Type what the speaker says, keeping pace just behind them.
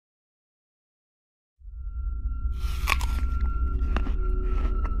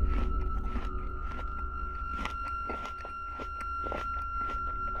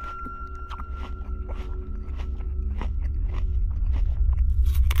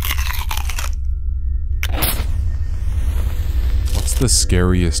the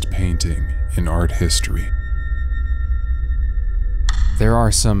scariest painting in art history? There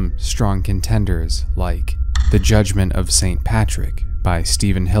are some strong contenders like The Judgment of St. Patrick by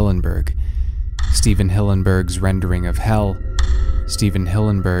Stephen Hillenburg, Stephen Hillenburg's rendering of Hell, Stephen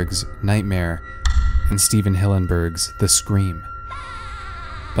Hillenburg's Nightmare, and Stephen Hillenburg's The Scream.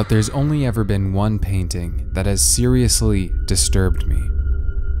 But there's only ever been one painting that has seriously disturbed me.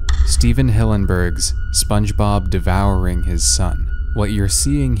 Stephen Hillenburg's SpongeBob devouring his son. What you're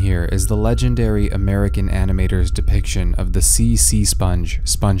seeing here is the legendary American animator's depiction of the sea sponge,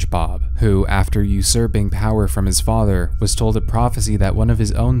 SpongeBob, who, after usurping power from his father, was told a prophecy that one of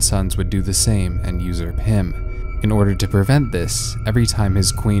his own sons would do the same and usurp him. In order to prevent this, every time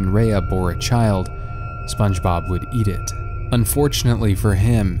his queen Rhea bore a child, SpongeBob would eat it. Unfortunately for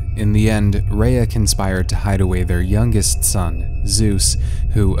him, in the end, Rhea conspired to hide away their youngest son, Zeus,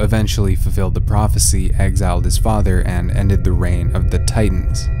 who eventually fulfilled the prophecy, exiled his father, and ended the reign of the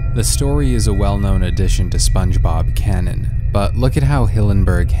Titans. The story is a well-known addition to SpongeBob canon, but look at how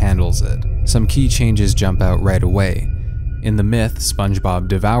Hillenburg handles it. Some key changes jump out right away. In the myth, SpongeBob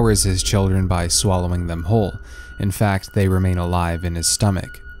devours his children by swallowing them whole. In fact, they remain alive in his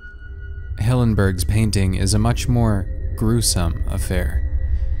stomach. Hillenburg's painting is a much more gruesome affair.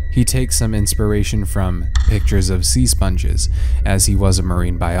 He takes some inspiration from pictures of sea sponges, as he was a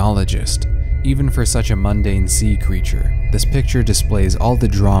marine biologist. Even for such a mundane sea creature, this picture displays all the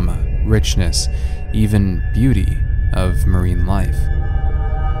drama, richness, even beauty of marine life.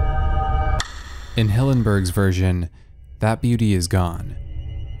 In Hillenburg's version, that beauty is gone.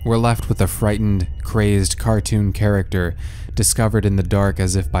 We're left with a frightened, crazed cartoon character discovered in the dark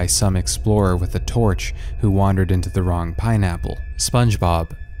as if by some explorer with a torch who wandered into the wrong pineapple.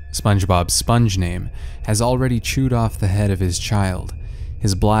 SpongeBob's sponge name, has already chewed off the head of his child.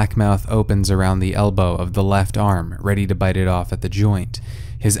 His black mouth opens around the elbow of the left arm, ready to bite it off at the joint.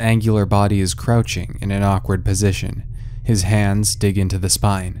 His angular body is crouching in an awkward position. His hands dig into the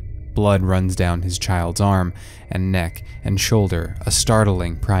spine. Blood runs down his child's arm and neck and shoulder, a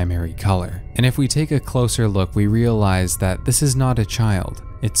startling primary color. And if we take a closer look, we realize that this is not a child,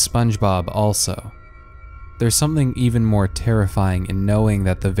 it's SpongeBob also. There's something even more terrifying in knowing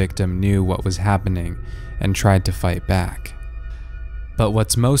that the victim knew what was happening and tried to fight back. But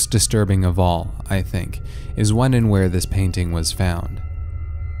what's most disturbing of all, I think, is when and where this painting was found.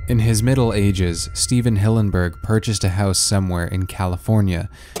 In his Middle Ages, Stephen Hillenburg purchased a house somewhere in California,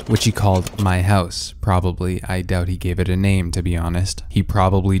 which he called My House. Probably, I doubt he gave it a name, to be honest. He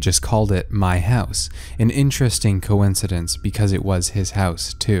probably just called it My House, an interesting coincidence because it was his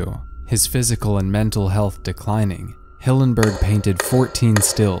house too. His physical and mental health declining, Hillenburg painted 14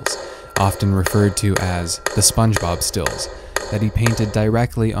 stills, often referred to as the SpongeBob stills, that he painted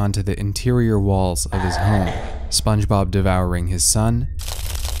directly onto the interior walls of his home. SpongeBob devouring his son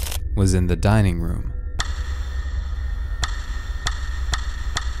was in the dining room.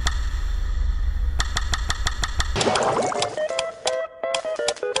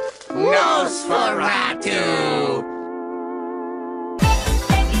 Nosferatu!